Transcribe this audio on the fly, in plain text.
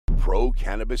Pro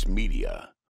Cannabis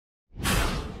Media.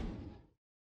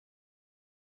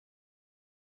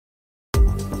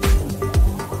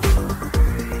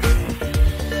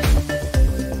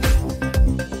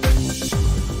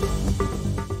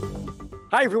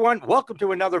 Hi, everyone. Welcome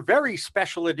to another very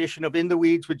special edition of In the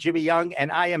Weeds with Jimmy Young.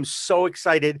 And I am so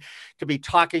excited to be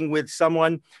talking with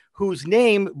someone whose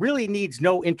name really needs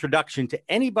no introduction to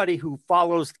anybody who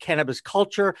follows cannabis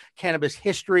culture, cannabis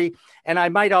history, and I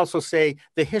might also say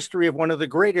the history of one of the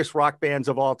greatest rock bands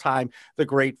of all time, the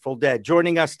Grateful Dead.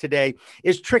 Joining us today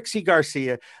is Trixie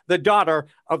Garcia, the daughter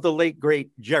of the late,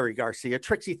 great Jerry Garcia.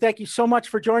 Trixie, thank you so much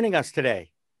for joining us today.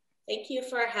 Thank you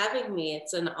for having me.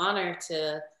 It's an honor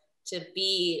to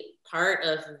be part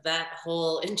of that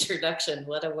whole introduction.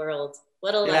 What a world.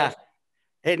 What a life.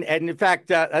 And in fact,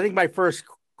 I think my first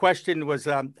question was,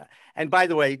 and by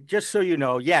the way, just so you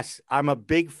know, yes, I'm a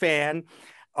big fan,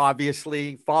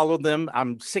 obviously, followed them.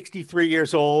 I'm 63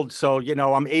 years old, so, you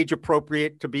know, I'm age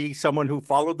appropriate to be someone who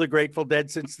followed the Grateful Dead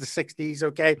since the 60s,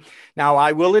 okay? Now,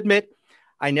 I will admit,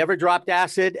 I never dropped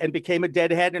acid and became a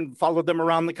deadhead and followed them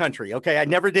around the country, okay? I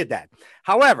never did that.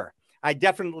 However, I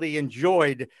definitely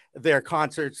enjoyed their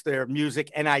concerts, their music,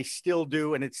 and I still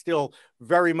do, and it's still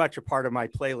very much a part of my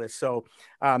playlist. So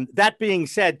that being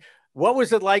said, what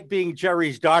was it like being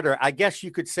Jerry's daughter? I guess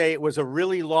you could say it was a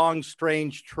really long,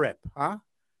 strange trip, huh?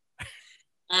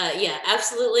 Yeah,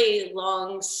 absolutely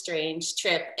long, strange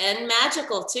trip, and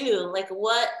magical too. Like,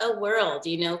 what a world,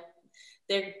 you know,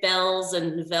 their bells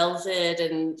and velvet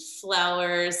and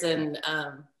flowers and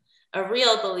a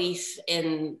real belief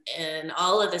in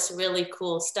all of this really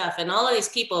cool stuff, and all of these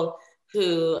people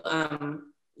who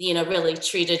you know, really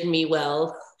treated me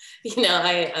well. You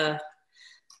know,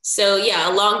 so yeah,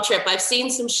 a long trip. I've seen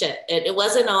some shit. It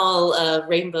wasn't all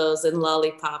rainbows and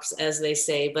lollipops, as they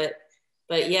say,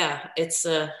 but yeah, it's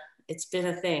been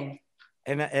a thing.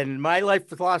 And my life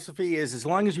philosophy is, as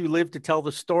long as you live to tell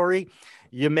the story,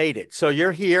 you made it. So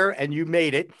you're here and you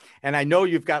made it, and I know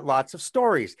you've got lots of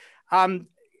stories.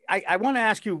 I want to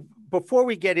ask you, before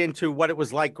we get into what it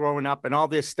was like growing up and all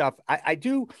this stuff, I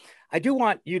do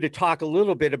want you to talk a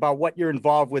little bit about what you're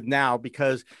involved with now,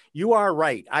 because you are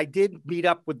right. I did meet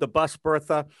up with the Bus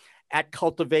Bertha at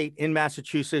Cultivate in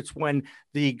Massachusetts when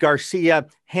the Garcia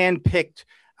handpicked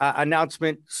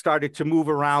announcement started to move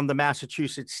around the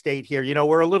Massachusetts state here. You know,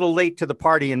 we're a little late to the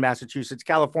party in Massachusetts,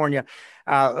 California,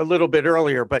 a little bit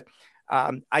earlier, but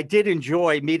I did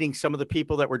enjoy meeting some of the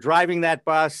people that were driving that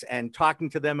bus and talking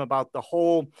to them about the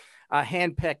whole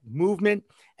handpicked movement,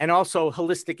 and also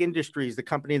Holistic Industries, the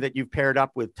company that you've paired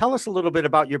up with. Tell us a little bit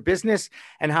about your business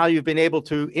and how you've been able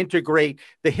to integrate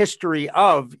the history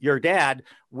of your dad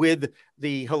with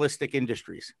the Holistic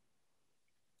Industries.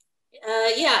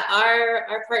 Yeah,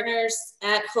 our partners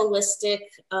at Holistic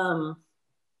I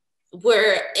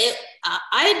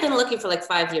had been looking for like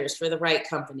 5 years for the right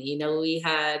company. You know, we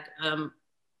had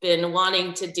been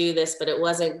wanting to do this, but it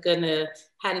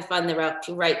hadn't found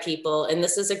the right people. And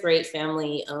this is a great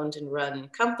family owned and run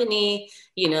company.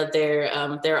 You know,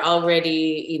 they're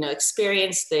already, you know,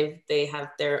 experienced. They have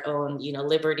their own, you know,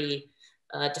 Liberty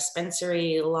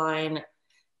dispensary line.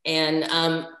 And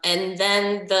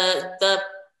then the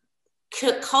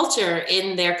culture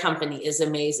in their company is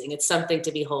amazing. It's something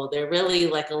to behold. They're really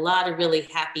like a lot of really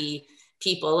happy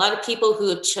people, a lot of people who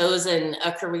have chosen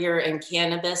a career in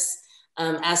cannabis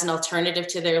as an alternative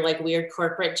to their like weird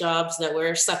corporate jobs that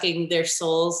were sucking their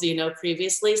souls, you know,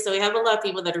 previously. So we have a lot of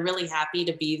people that are really happy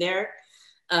to be there.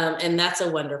 And that's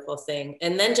a wonderful thing.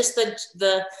 And then just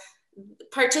the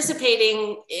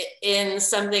participating in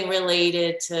something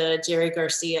related to Jerry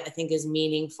Garcia, I think, is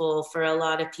meaningful for a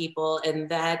lot of people, and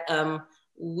that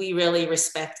we really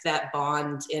respect that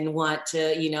bond and want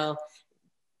to, you know,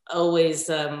 always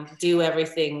do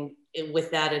everything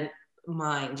with that in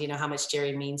mind, you know, how much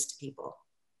Jerry means to people.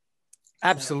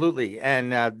 Absolutely.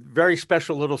 And very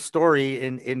special little story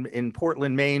in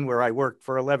Portland, Maine, where I worked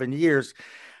for 11 years.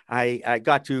 I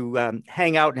got to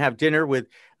hang out and have dinner with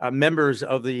members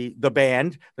of the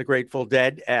band, the Grateful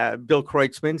Dead, Bill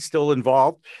Kreutzmann, still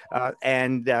involved,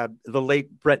 and the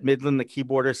late Brett Midland, the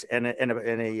keyboardist, and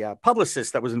a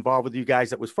publicist that was involved with you guys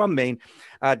that was from Maine,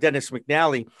 Dennis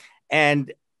McNally.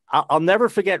 And I'll never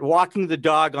forget walking the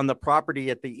dog on the property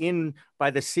at the inn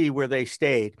by the sea where they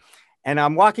stayed. And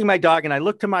I'm walking my dog, and I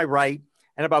look to my right,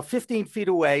 and about 15 feet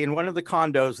away in one of the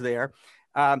condos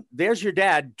there's your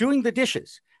dad doing the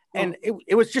dishes. And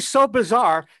it was just so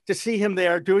bizarre to see him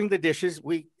there doing the dishes.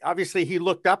 He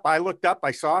looked up, I looked up,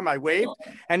 I saw him, I waved,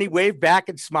 and he waved back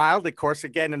and smiled. Of course,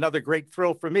 again, another great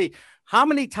thrill for me. How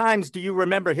many times do you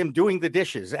remember him doing the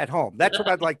dishes at home? That's what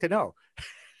I'd like to know.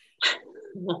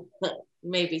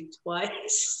 maybe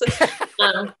twice.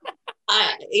 um,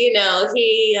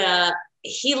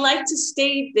 he liked to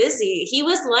stay busy. He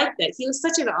was like that. He was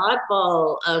such an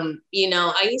oddball.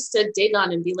 I used to dig on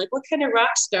him and be like, what kind of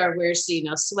rock star wears,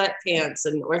 sweatpants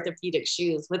and orthopedic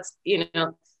shoes? He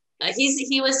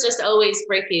was just always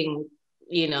breaking,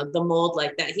 the mold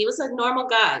like that. He was a normal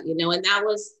guy, and that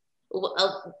was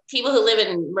people who live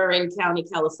in Marin County,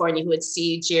 California, who would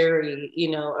see Jerry,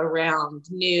 around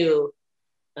knew,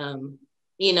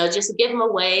 just give him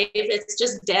a wave. It's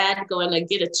just dad going to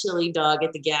get a chili dog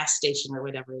at the gas station or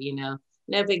whatever,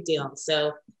 no big deal.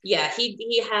 So yeah, he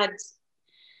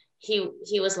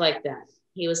was like that.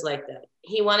 He was like that.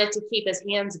 He wanted to keep his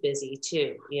hands busy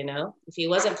too, if he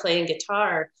wasn't playing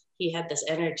guitar, he had this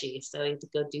energy. So he had to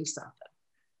go do something.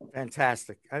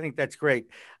 Fantastic. I think that's great.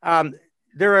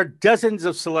 There are dozens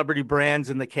of celebrity brands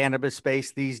in the cannabis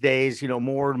space these days,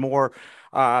 more and more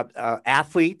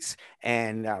athletes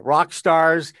and rock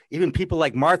stars, even people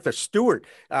like Martha Stewart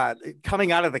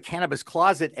coming out of the cannabis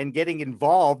closet and getting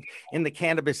involved in the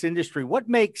cannabis industry. What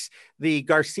makes the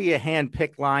Garcia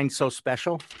Handpicked line so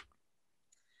special?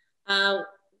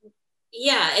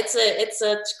 Yeah, it's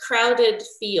a crowded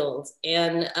field.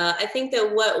 And I think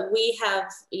that what we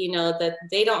have, that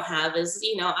they don't have is,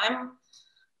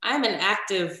 I'm an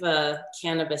active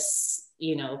cannabis,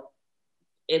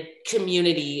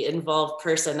 community involved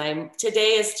person.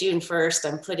 Today is June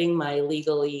 1st. I'm putting my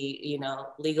legally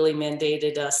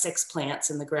mandated 6 plants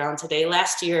in the ground today.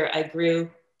 Last year, I grew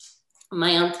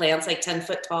my own plants, like 10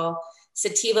 foot tall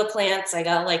sativa plants. I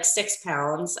got like 6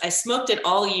 pounds. I smoked it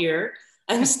all year.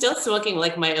 I'm still smoking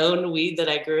like my own weed that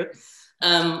I grew.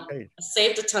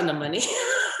 Saved a ton of money.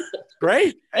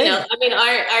 Great. Hey.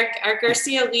 Our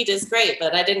Garcia weed is great,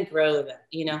 but I didn't grow that,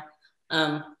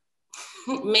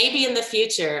 maybe in the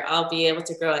future I'll be able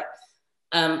to grow it.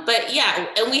 But yeah,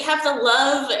 and we have the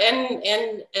love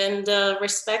and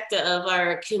respect of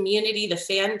our community. The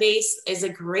fan base is a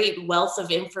great wealth of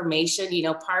information.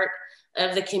 Part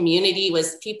of the community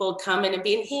was people coming and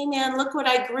being, hey man, look what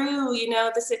I grew.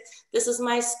 This is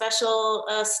my special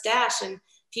stash. And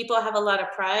people have a lot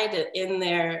of pride in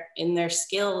their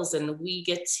skills, and we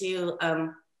get to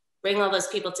bring all those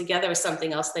people together with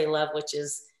something else they love, which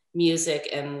is music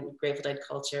and Grateful Dead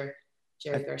culture.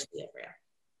 Jerry Garcia.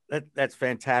 That's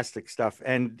fantastic stuff.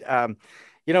 And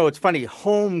it's funny,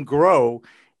 home grow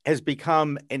has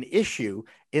become an issue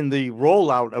in the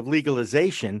rollout of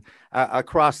legalization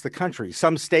across the country.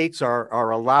 Some states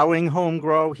are allowing home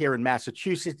grow. Here in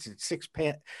Massachusetts, it's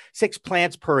 6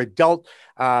 plants per adult,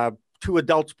 2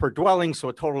 adults per dwelling, so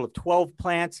a total of 12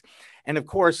 plants. And of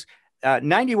course,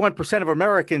 91% of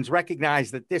Americans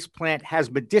recognize that this plant has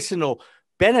medicinal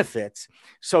benefits.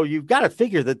 So you've got to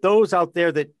figure that those out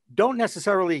there that don't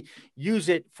necessarily use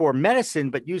it for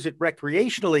medicine, but use it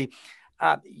recreationally,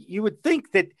 you would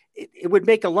think that it would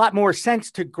make a lot more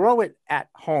sense to grow it at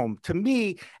home. To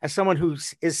me, as someone who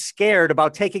is scared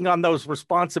about taking on those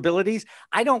responsibilities,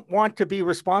 I don't want to be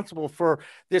responsible for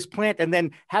this plant and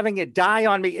then having it die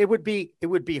on me. It would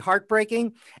be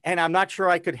heartbreaking, and I'm not sure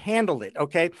I could handle it.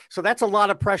 Okay. So that's a lot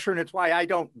of pressure, and it's why I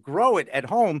don't grow it at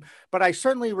home, but I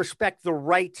certainly respect the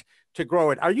right to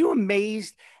grow it. Are you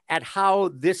amazed at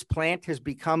how this plant has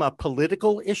become a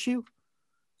political issue?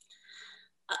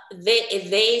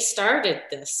 They started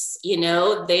this,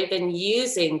 they've been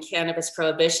using cannabis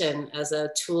prohibition as a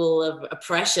tool of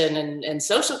oppression and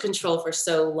social control for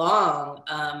so long.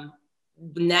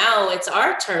 Now it's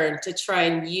our turn to try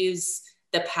and use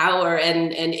the power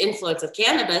and influence of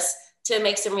cannabis to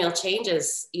make some real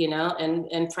changes,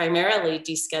 and primarily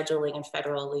descheduling and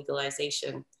federal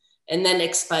legalization, and then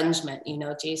expungement.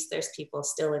 There's people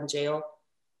still in jail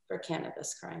for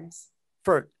cannabis crimes.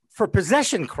 For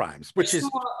possession crimes, which is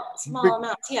small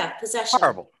amounts. Yeah, possession.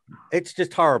 Horrible. It's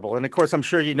just horrible. And of course, I'm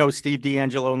sure Steve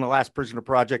D'Angelo and the Last Prisoner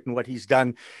Project and what he's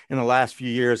done in the last few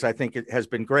years. I think it has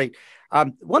been great.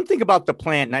 One thing about the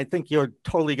plant, and I think you're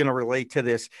totally going to relate to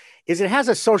this, is it has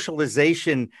a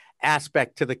socialization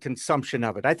aspect to the consumption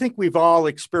of it. I think we've all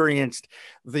experienced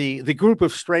the group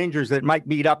of strangers that might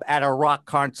meet up at a rock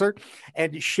concert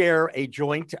and share a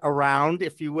joint around,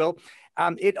 if you will.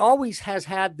 It always has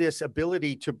had this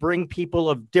ability to bring people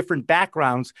of different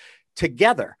backgrounds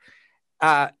together.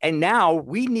 And now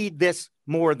we need this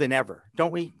more than ever,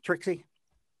 don't we, Trixie?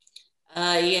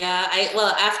 Yeah,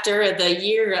 after the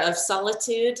year of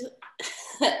solitude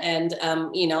and,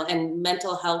 and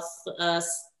mental health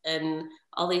and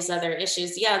all these other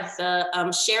issues,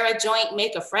 the share a joint,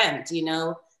 make a friend,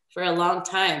 for a long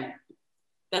time.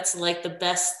 That's like the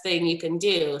best thing you can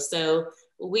do. So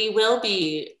we will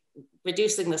be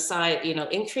reducing the size,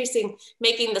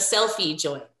 making the selfie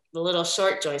joint, the little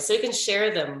short joints, so you can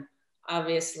share them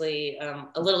obviously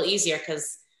a little easier,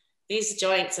 because these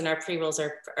joints in our pre-rolls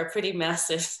are pretty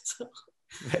massive.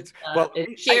 Well,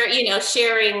 sharing,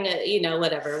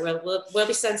 whatever. We'll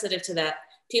be sensitive to that.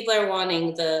 People are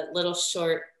wanting the little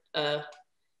short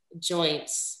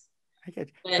joints. I get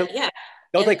but, yeah.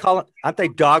 Don't they call it, aren't they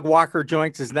dog walker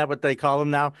joints? Isn't that what they call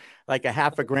them now? Like a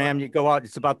half a gram, you go out,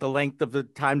 it's about the length of the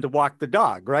time to walk the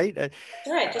dog, right?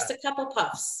 Right, just a couple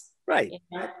puffs. Right.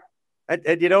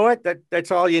 And you know what?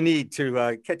 That's all you need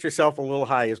to catch yourself a little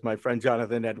high, as my friend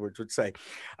Jonathan Edwards would say.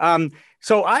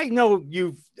 So I know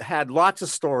you've had lots of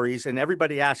stories, and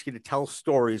everybody asks you to tell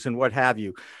stories and what have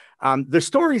you. The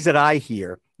stories that I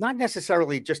hear, not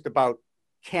necessarily just about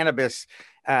cannabis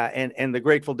and the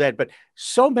Grateful Dead, but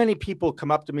so many people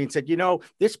come up to me and said,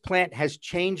 this plant has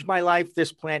changed my life.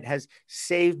 This plant has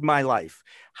saved my life.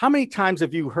 How many times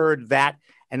have you heard that,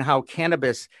 and how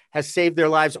cannabis has saved their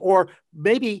lives, or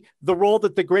maybe the role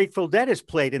that the Grateful Dead has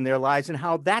played in their lives and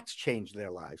how that's changed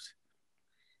their lives?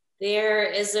 There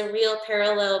is a real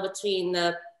parallel between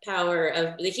the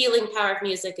healing power of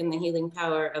music and the healing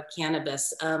power of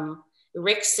cannabis.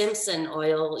 Rick Simpson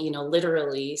oil,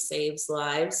 literally saves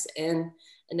lives. And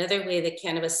another way that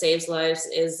cannabis saves lives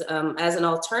is as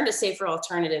an safer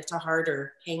alternative to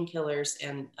harder painkillers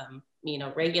and,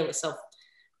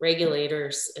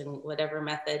 self-regulators in whatever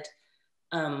method,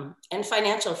 and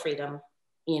financial freedom,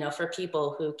 for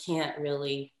people who can't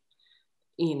really,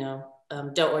 don't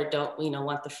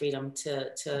want the freedom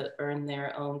to earn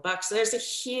their own bucks. So there's a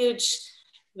huge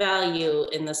value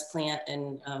in this plant,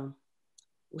 and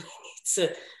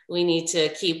we need to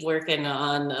keep working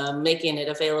on making it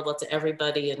available to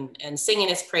everybody and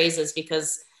singing its praises,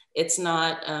 because it's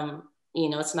not,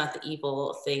 it's not the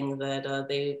evil thing that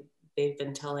they've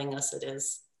been telling us it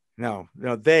is. No, who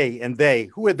are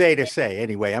they to say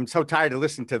anyway? I'm so tired of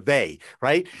listening to they,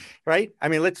 right? I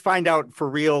mean, let's find out for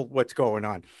real what's going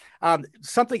on.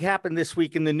 Something happened this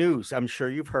week in the news. I'm sure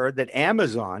you've heard that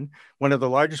Amazon, one of the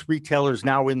largest retailers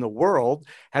now in the world,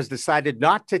 has decided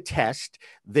not to test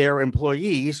their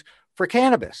employees for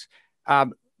cannabis.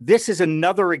 This is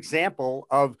another example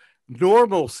of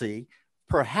normalcy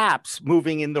perhaps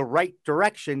moving in the right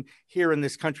direction here in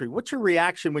this country. What's your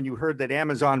reaction when you heard that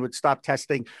Amazon would stop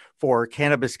testing for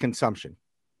cannabis consumption?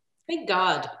 Thank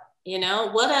God.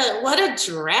 What a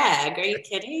drag. Are you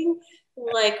kidding?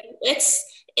 Like, it's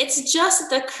just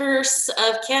the curse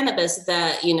of cannabis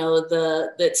that,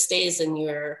 that stays in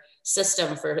your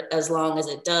system for as long as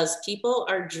it does. People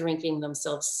are drinking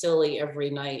themselves silly every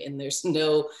night, and there's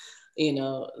no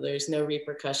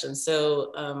repercussions.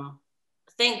 So,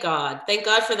 thank God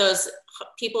for those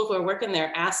people who are working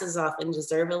their asses off and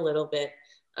deserve a little bit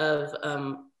of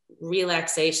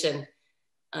relaxation.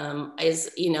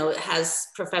 Has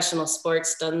professional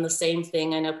sports done the same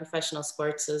thing? I know professional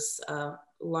sports is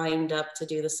lined up to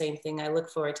do the same thing. I look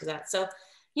forward to that. So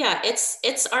yeah,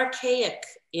 it's archaic,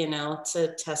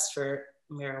 to test for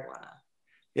marijuana.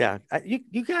 Yeah,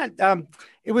 you got,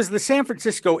 it was the San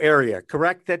Francisco area,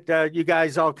 correct? That you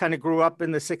guys all kind of grew up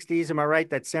in the 60s. Am I right?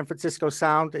 That San Francisco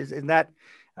sound, isn't that,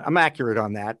 I'm accurate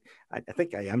on that. I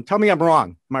think I am. Tell me I'm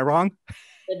wrong. Am I wrong?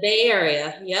 The Bay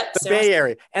Area. Yep. The Bay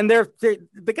Area. And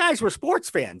the guys were sports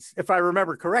fans, if I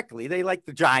remember correctly. They like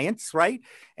the Giants, right?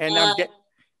 And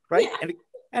right. Yeah.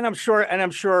 And I'm sure,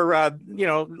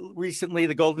 recently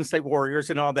the Golden State Warriors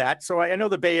and all that. So I know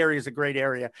the Bay Area is a great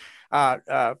area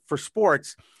for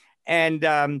sports. And,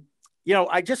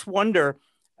 I just wonder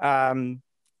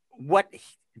what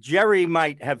Jerry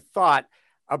might have thought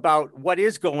about what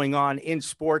is going on in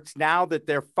sports now that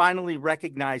they're finally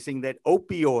recognizing that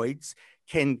opioids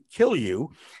can kill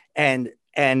you and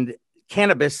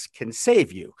cannabis can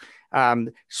save you.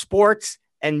 Sports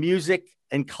and music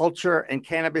and culture and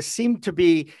cannabis seem to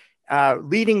be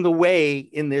leading the way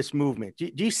in this movement. Do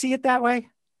you see it that way?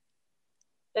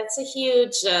 That's a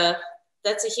huge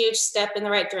step in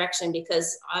the right direction,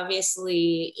 because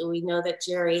obviously we know that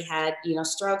Jerry had,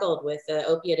 struggled with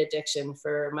opiate addiction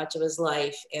for much of his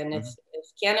life. And if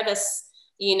cannabis,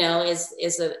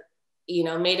 is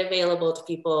made available to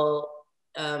people,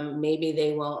 maybe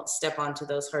they won't step onto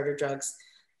those harder drugs.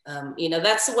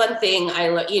 That's one thing I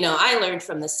learned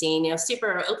from the scene,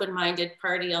 super open-minded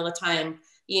party all the time,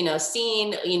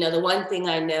 seeing, the one thing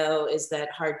I know is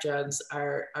that hard drugs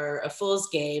are a fool's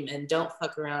game, and don't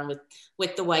fuck around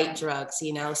with the white drugs.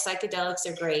 Psychedelics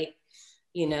are great.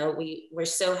 We're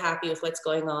so happy with what's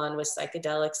going on with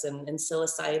psychedelics and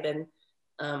psilocybin,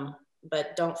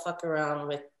 but don't fuck around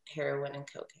with heroin and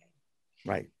cocaine.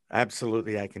 Right.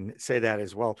 Absolutely. I can say that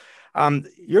as well.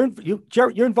 You're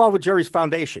involved with Jerry's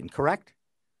foundation, correct?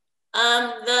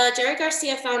 The Jerry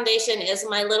Garcia Foundation is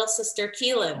my little sister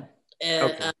Keelan.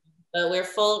 Okay. But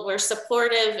we're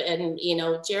supportive, and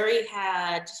Jerry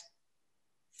had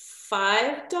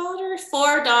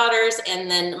four daughters,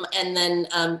 and then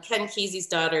Ken Kesey's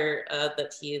daughter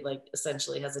that he like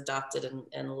essentially has adopted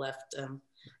and left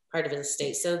part of his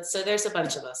estate. So there's a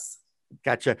bunch of us.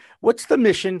 Gotcha. What's the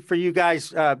mission for you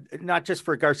guys, not just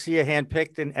for Garcia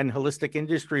Handpicked and Holistic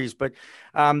Industries, but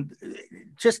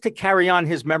just to carry on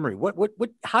his memory?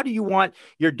 How do you want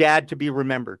your dad to be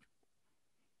remembered?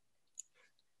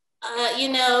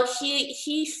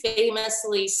 He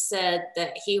famously said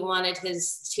that he wanted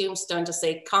his tombstone to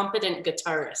say competent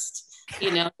guitarist. He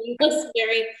was a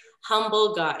very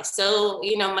humble guy. So,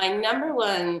 my number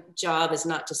one job is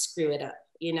not to screw it up.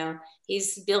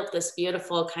 He's built this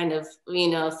beautiful kind of,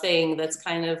 thing that's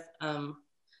kind of,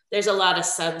 there's a lot of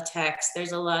subtext.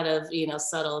 There's a lot of,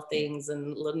 subtle things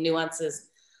and little nuances.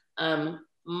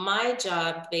 My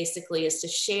job basically is to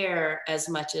share as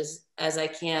much as I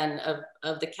can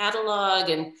of the catalog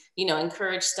and,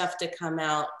 encourage stuff to come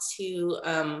out,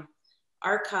 to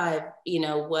archive,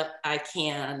 what I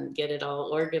can, get it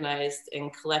all organized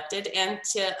and collected, and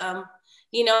to,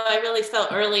 I really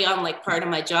felt early on like part of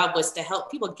my job was to help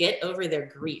people get over their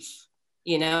grief.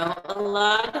 A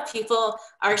lot of people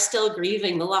are still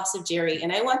grieving the loss of Jerry,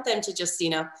 and I want them to just,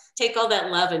 take all that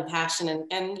love and passion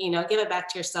and give it back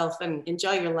to yourself and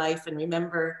enjoy your life and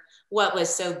remember what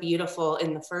was so beautiful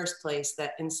in the first place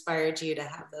that inspired you to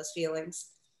have those feelings.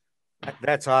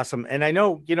 That's awesome. And I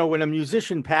know, when a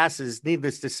musician passes,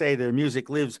 needless to say, their music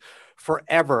lives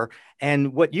forever.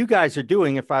 And what you guys are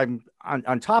doing, if I'm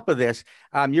on top of this,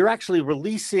 you're actually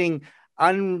releasing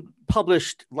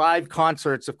unpublished live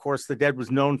concerts. Of course, the Dead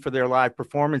was known for their live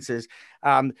performances.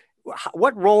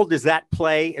 What role does that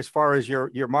play as far as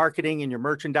your marketing and your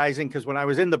merchandising? Because when I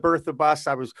was in the Bertha bus,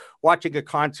 I was watching a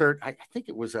concert. I think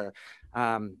it was a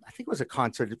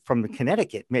concert from the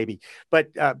Connecticut, maybe.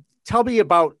 But tell me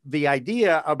about the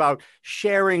idea about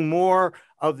sharing more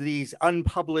of these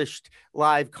unpublished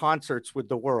live concerts with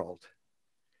the world.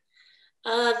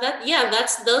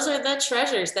 Those are the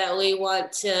treasures that we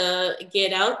want to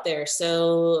get out there.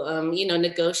 So,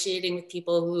 negotiating with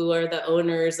people who are the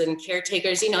owners and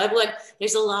caretakers, everyone,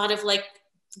 there's a lot of like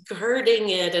guarding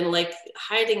it and like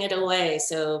hiding it away.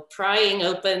 So prying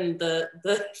open the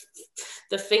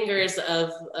fingers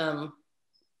of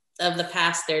the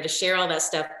past there to share all that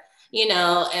stuff,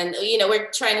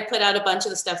 we're trying to put out a bunch of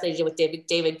the stuff they did with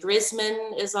David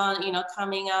Grisman is on,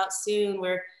 coming out soon,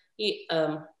 where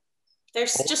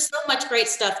there's just so much great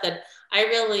stuff that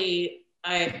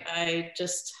I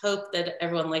just hope that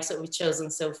everyone likes what we've chosen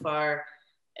so far.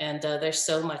 And there's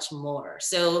so much more.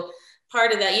 So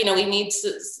part of that, we need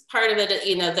to, part of it,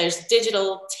 there's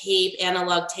digital tape,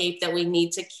 analog tape that we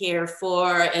need to care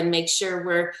for and make sure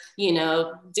we're,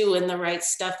 doing the right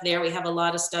stuff there. We have a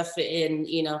lot of stuff in,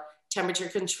 temperature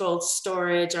controlled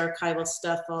storage, archival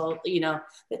stuff,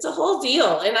 it's a whole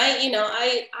deal. And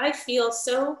I feel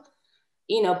so,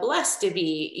 blessed to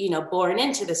be, born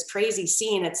into this crazy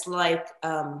scene. It's like,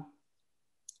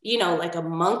 like a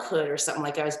monkhood or something.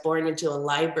 Like I was born into a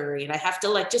library, and I have to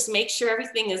like just make sure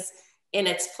everything is in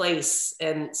its place,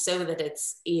 and so that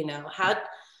it's,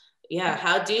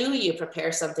 how do you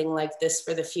prepare something like this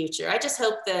for the future? I just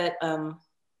hope that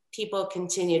people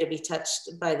continue to be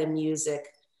touched by the music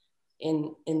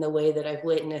in the way that I've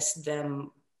witnessed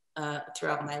them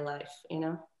throughout my life.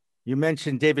 You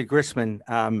mentioned David Grisman.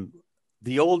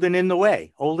 The Old and in the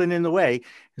Way. Old and in the Way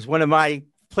is one of my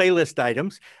playlist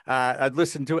items. I'd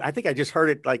listened to it. I think I just heard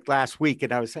it like last week,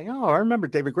 and I was saying, oh, I remember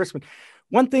David Grisman.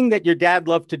 One thing that your dad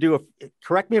loved to do,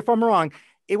 correct me if I'm wrong,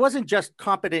 it wasn't just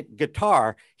competent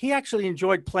guitar. He actually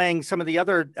enjoyed playing some of the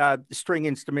other string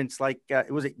instruments, like,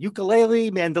 was it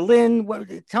ukulele,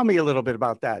 mandolin? Tell me a little bit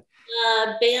about that.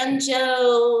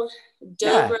 Banjo,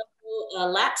 dobro,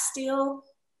 lap steel.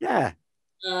 Yeah.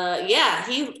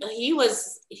 He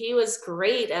was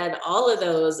great at all of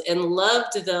those and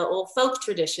loved the old folk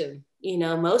tradition,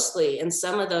 mostly, and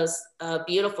some of those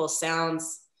beautiful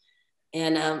sounds,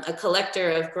 and a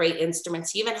collector of great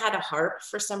instruments. He even had a harp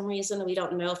for some reason. We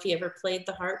don't know if he ever played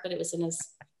the harp, but it was in his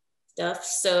stuff.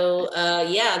 So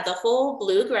the whole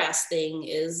bluegrass thing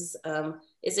is a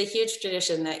huge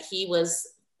tradition that he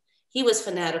was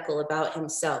fanatical about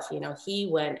himself. He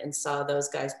went and saw those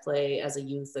guys play as a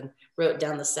youth and wrote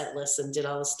down the set list and did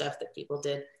all the stuff that people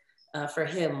did for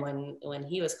him when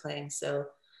he was playing. So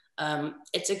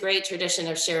it's a great tradition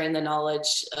of sharing the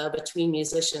knowledge between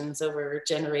musicians over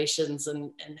generations,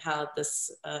 and how this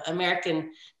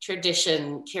American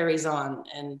tradition carries on.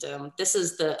 And this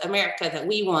is the America that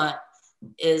we want,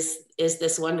 is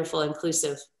this wonderful,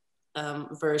 inclusive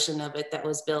version of it that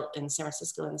was built in San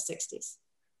Francisco in the 60s.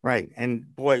 Right.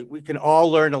 And boy, we can all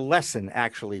learn a lesson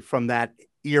actually from that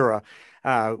era.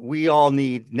 We all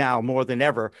need now more than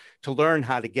ever to learn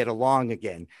how to get along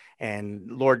again. And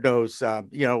Lord knows,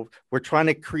 we're trying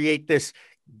to create this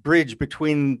bridge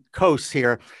between coasts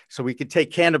here so we could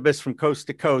take cannabis from coast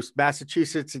to coast.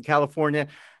 Massachusetts and California,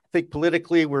 I think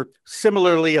politically we're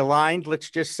similarly aligned. Let's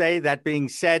just say. That being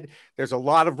said, there's a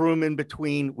lot of room in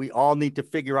between. We all need to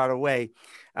figure out a way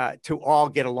to all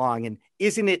get along. And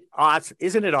isn't it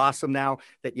awesome now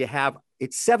that you have,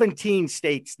 it's 17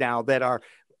 states now that are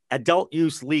adult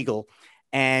use legal.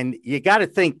 And you got to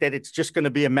think that it's just going to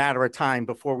be a matter of time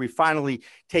before we finally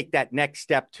take that next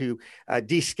step to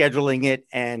descheduling it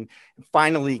and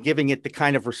finally giving it the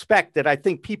kind of respect that I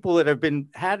think people that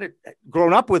have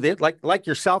grown up with it, like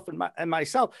yourself and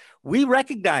myself, we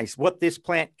recognize what this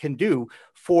plant can do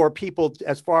for people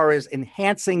as far as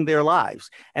enhancing their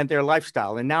lives and their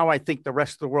lifestyle. And now I think the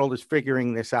rest of the world is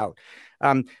figuring this out.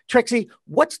 Trixie,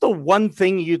 what's the one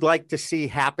thing you'd like to see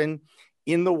happen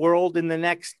in the world in the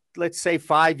next, let's say,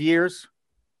 5 years?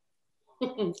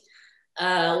 I'd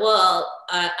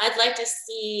like to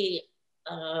see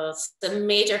some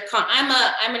major,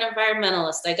 I'm an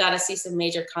environmentalist. I got to see some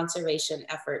major conservation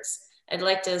efforts. I'd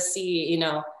like to see,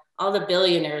 all the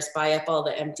billionaires buy up all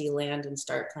the empty land and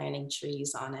start planting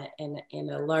trees on it in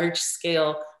a large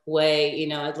scale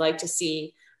way. I'd like to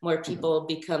see more people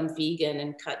become vegan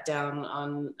and cut down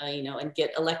on, and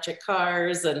get electric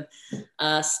cars and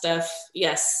stuff.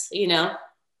 Yes,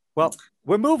 Well,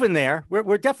 we're moving there.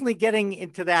 We're definitely getting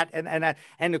into that,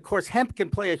 and of course, hemp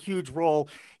can play a huge role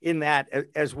in that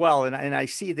as well. And I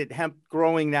see that hemp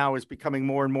growing now is becoming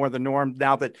more and more the norm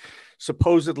now that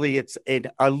supposedly it's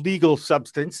a legal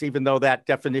substance, even though that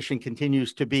definition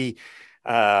continues to be,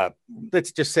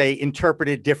 let's just say,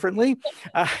 interpreted differently.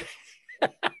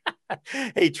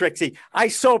 Hey, Trixie, I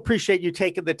so appreciate you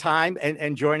taking the time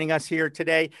and joining us here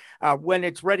today. When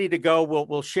it's ready to go,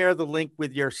 we'll share the link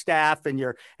with your staff and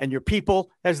your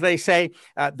people, as they say.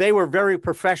 They were very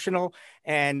professional,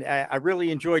 and I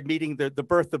really enjoyed meeting the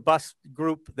Birth the Bus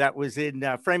group that was in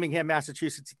Framingham,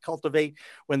 Massachusetts, Cultivate,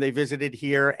 when they visited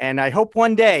here. And I hope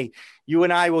one day you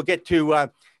and I will get to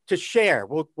share.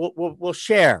 We'll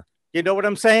share. You know what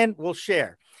I'm saying? We'll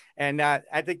share. And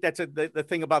I think that's the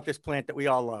thing about this plant that we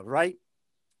all love, right?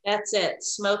 That's it.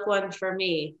 Smoke one for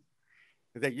me.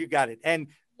 That you got it. And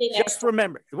just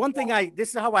remember, one thing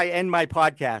this is how I end my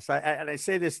podcast. And I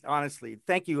say this honestly.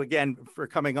 Thank you again for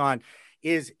coming on.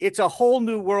 It's a whole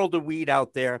new world of weed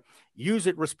out there. Use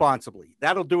it responsibly.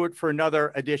 That'll do it for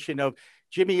another edition of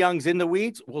Jimmy Young's In the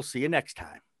Weeds. We'll see you next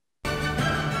time.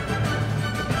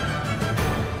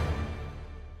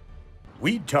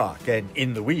 Weed Talk and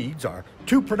In the Weeds are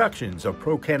two productions of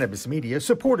Pro Cannabis Media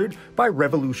supported by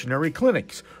Revolutionary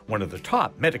Clinics, one of the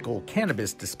top medical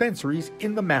cannabis dispensaries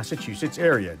in the Massachusetts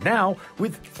area, now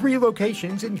with 3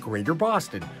 locations in Greater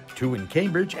Boston, 2 in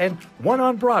Cambridge and 1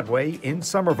 on Broadway in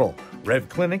Somerville. Rev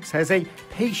Clinics has a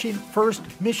patient-first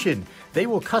mission. They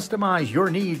will customize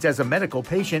your needs as a medical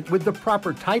patient with the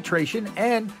proper titration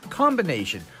and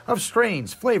combination of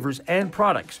strains, flavors, and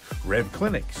products. Rev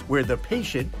Clinics, where the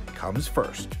patient comes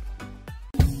first.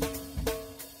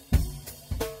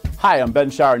 Hi, I'm Ben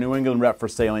Shire, New England rep for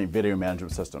Salient Video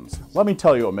Management Systems. Let me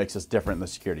tell you what makes us different in the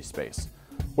security space.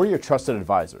 We're your trusted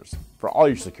advisors for all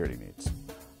your security needs.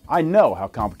 I know how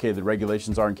complicated the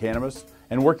regulations are in cannabis,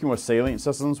 and working with Salient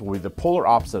Systems will be the polar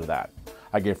opposite of that.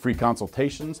 I give free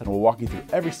consultations and will walk you through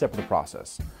every step of the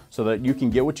process so that you can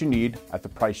get what you need at the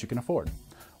price you can afford.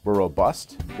 We're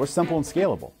robust, we're simple and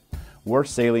scalable. We're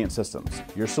Salient Systems,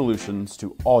 your solutions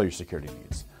to all your security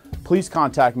needs. Please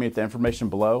contact me at the information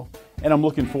below, and I'm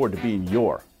looking forward to being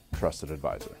your trusted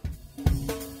advisor.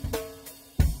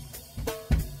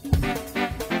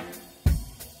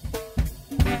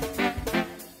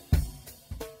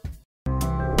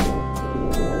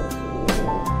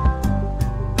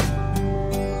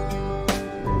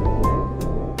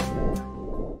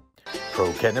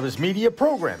 Pro Cannabis Media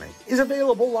programming is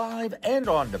available live and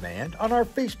on demand on our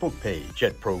Facebook page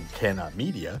at Pro Canna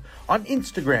Media, on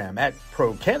Instagram at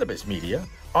Pro Cannabis Media,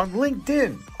 on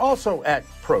LinkedIn also at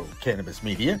Pro Cannabis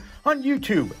Media, on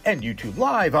YouTube and YouTube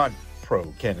Live on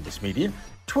Pro Cannabis Media,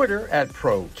 Twitter at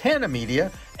Pro Canna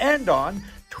Media, and on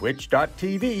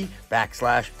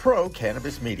twitch.tv/Pro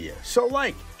Cannabis Media. So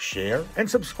like, share, and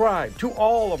subscribe to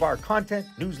all of our content,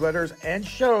 newsletters, and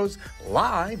shows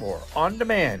live or on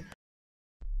demand.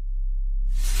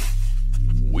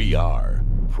 We are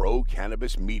Pro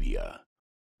Cannabis Media.